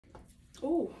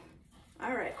Ooh.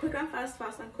 All right, quick and fast,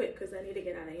 fast and quick, because I need to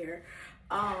get out of here.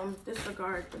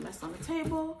 Disregard the mess on the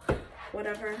table,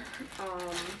 whatever.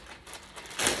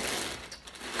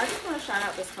 I just want to shout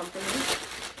out this company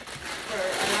for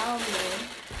allowing me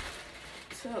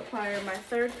to acquire my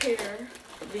third pair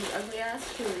of these ugly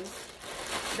ass shoes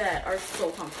that are so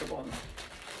comfortable.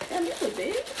 Damn, these are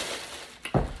big.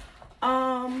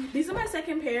 These are my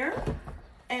second pair,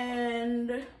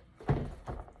 and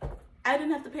I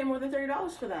didn't have to pay more than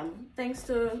 $30 for them, thanks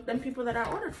to them people that I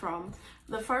ordered from.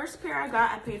 The first pair I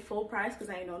got, I paid full price because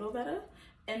I ain't know no better.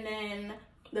 And then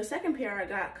the second pair I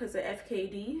got because of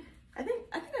FKD. I think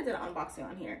I did an unboxing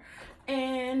on here.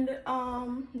 And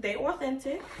they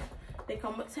authentic. They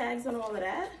come with tags and all of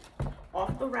that.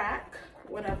 Off the rack,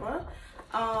 whatever.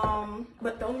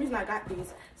 But the only reason I got these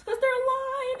is because they're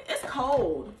lined. It's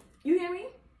cold. You hear me?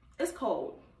 It's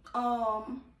cold.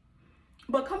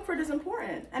 But comfort is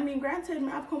important. I mean, granted, I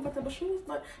have comfortable shoes,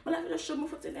 but my life just show my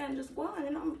foot today and just go on,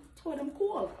 and I'm told them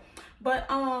cool. But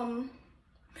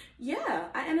yeah,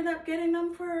 I ended up getting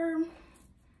them for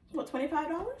what,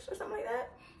 $25 or something like that.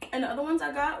 And the other ones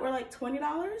I got were like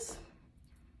 $20.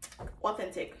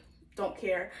 Authentic. Don't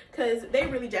care, because they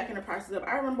really jacking the prices up.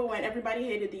 I remember when everybody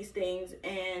hated these things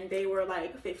and they were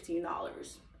like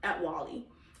 $15 at Wally.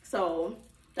 So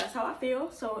that's how I feel.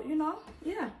 So, you know,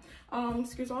 yeah.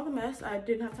 Excuse all the mess. I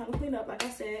didn't have time to clean up, like I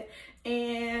said.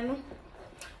 And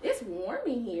it's warm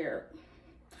in here.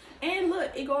 And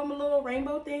look, it go on my little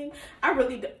rainbow thing. I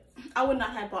would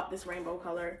not have bought this rainbow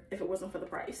color if it wasn't for the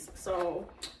price. So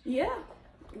yeah,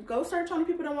 go search on the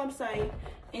people on the website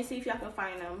and see if y'all can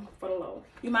find them for the low.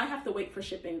 You might have to wait for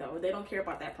shipping though. They don't care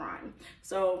about that Prime.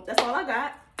 So that's all I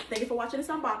got. Thank you for watching this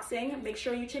unboxing. Make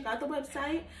sure you check out the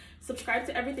website. Subscribe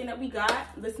to everything that we got.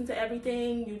 Listen to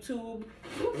everything. YouTube,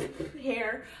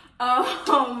 hair.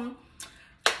 Tell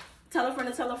a friend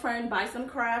to tell a friend. Buy some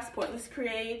crafts. Pointless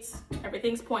creates.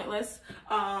 Everything's pointless.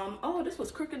 Oh, this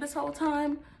was crooked this whole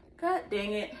time. God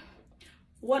dang it.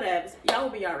 Whatevs. Y'all will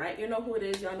be all right. You know who it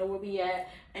is. Y'all know where we at.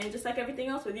 And just like everything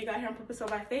else, whether you got here on purpose or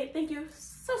by fate, thank you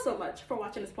so much for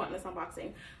watching this pointless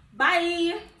unboxing.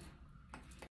 Bye.